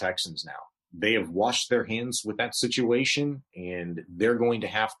Texans are the Texans now. They have washed their hands with that situation, and they're going to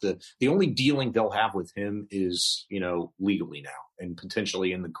have to, the only dealing they'll have with him is, you know, legally now and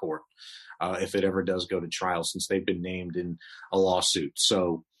potentially in the court, if it ever does go to trial, since they've been named in a lawsuit.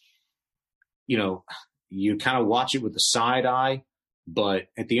 So, you know, you kind of watch it with a side eye, but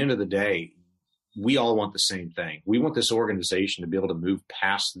at the end of the day, we all want the same thing. We want this organization to be able to move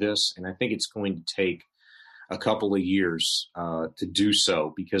past this. And I think it's going to take a couple of years to do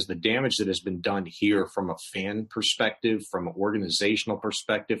so, because the damage that has been done here from a fan perspective, from an organizational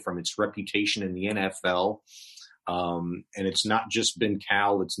perspective, from its reputation in the NFL. And it's not just been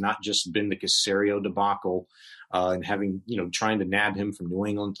Cal. It's not just been the Caserio debacle and having, you know, trying to nab him from New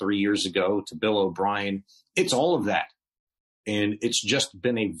England 3 years ago to Bill O'Brien. It's all of that. And it's just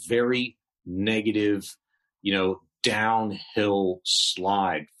been a very negative, you know, downhill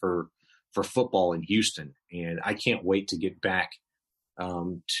slide for football in Houston. And I can't wait to get back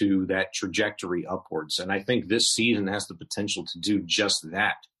to that trajectory upwards. And I think this season has the potential to do just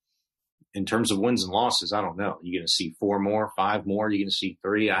that. In terms of wins and losses, I don't know. You're going to see 4 more, 5 more. You're going to see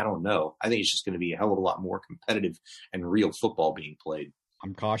 3. I don't know. I think it's just going to be a hell of a lot more competitive and real football being played.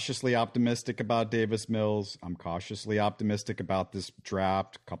 I'm cautiously optimistic about Davis Mills. I'm cautiously optimistic about this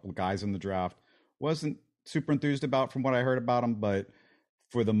draft. A couple of guys in the draft wasn't super enthused about from what I heard about them, but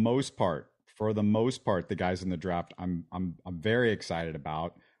for the most part, the guys in the draft, I'm very excited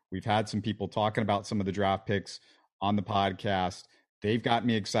about. We've had some people talking about some of the draft picks on the podcast. They've got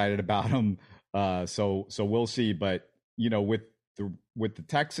me excited about them. So we'll see. But you know, with the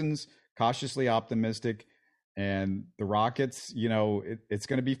Texans, cautiously optimistic, and the Rockets, you know, it's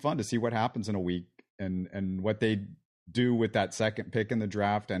going to be fun to see what happens in a week and what they do with that second pick in the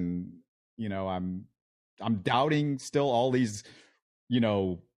draft. And you know, I'm doubting still all these, you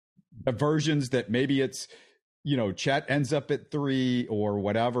know, the versions that maybe it's, you know, Chet ends up at 3 or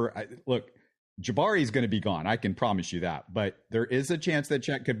whatever. Look, Jabari is going to be gone. I can promise you that, but there is a chance that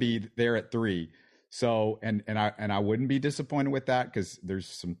Chet could be there at 3. So, and I wouldn't be disappointed with that, because there's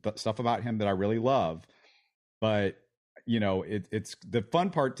some stuff about him that I really love, but you know, it's the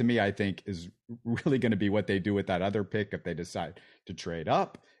fun part to me, I think, is really going to be what they do with that other pick. If they decide to trade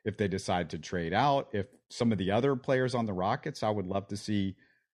up, if they decide to trade out, if some of the other players on the Rockets, I would love to see,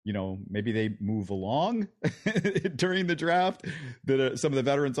 you know, maybe they move along during the draft. That some of the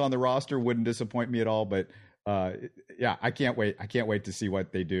veterans on the roster wouldn't disappoint me at all. But yeah, I can't wait. I can't wait to see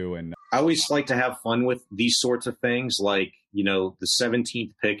what they do. And I always like to have fun with these sorts of things, like, you know, the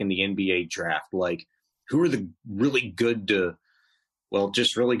 17th pick in the NBA draft. Like, who are the really good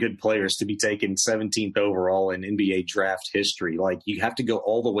just really good players to be taken 17th overall in NBA draft history? Like, you have to go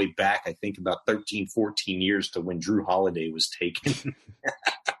all the way back, I think, about 13, 14 years to when Drew Holiday was taken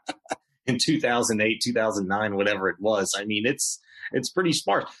in 2008, 2009, whatever it was. I mean, it's pretty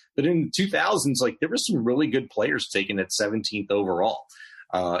smart. But in the 2000s, like, there were some really good players taken at 17th overall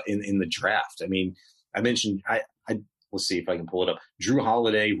in the draft. I mean, I mentioned, let's see if I can pull it up. Drew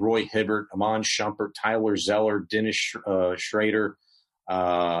Holiday, Roy Hibbert, Amon Shumpert, Tyler Zeller, Dennis Schroeder.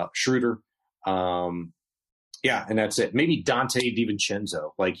 Yeah, and that's it. Maybe Dante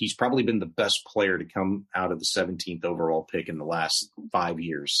DiVincenzo. Like, he's probably been the best player to come out of the 17th overall pick in the last 5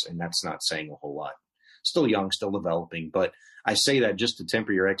 years, and that's not saying a whole lot. Still young, still developing, but I say that just to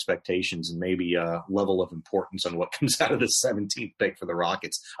temper your expectations and maybe a level of importance on what comes out of the 17th pick for the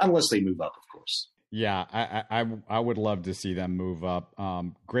Rockets, unless they move up, of course. Yeah, I would love to see them move up.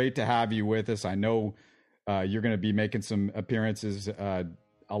 Great to have you with us. I know you're going to be making some appearances a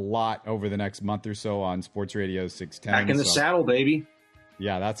lot over the next month or so on Sports Radio 610. Back in the saddle, baby.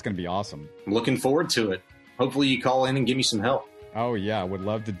 Yeah, that's going to be awesome. I'm looking forward to it. Hopefully you call in and give me some help. Oh, yeah, would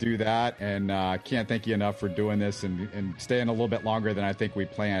love to do that. And can't thank you enough for doing this and staying a little bit longer than I think we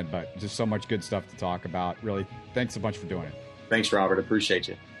planned. But just so much good stuff to talk about. Really, thanks a bunch for doing it. Thanks, Robert. Appreciate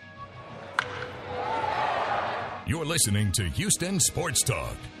you. You're listening to Houston Sports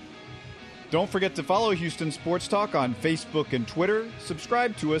Talk. Don't forget to follow Houston Sports Talk on Facebook and Twitter.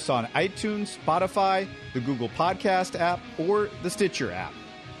 Subscribe to us on iTunes, Spotify, the Google Podcast app, or the Stitcher app.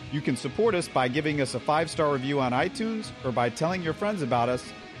 You can support us by giving us a 5-star review on iTunes or by telling your friends about us.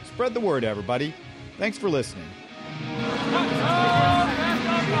 Spread the word, everybody. Thanks for listening.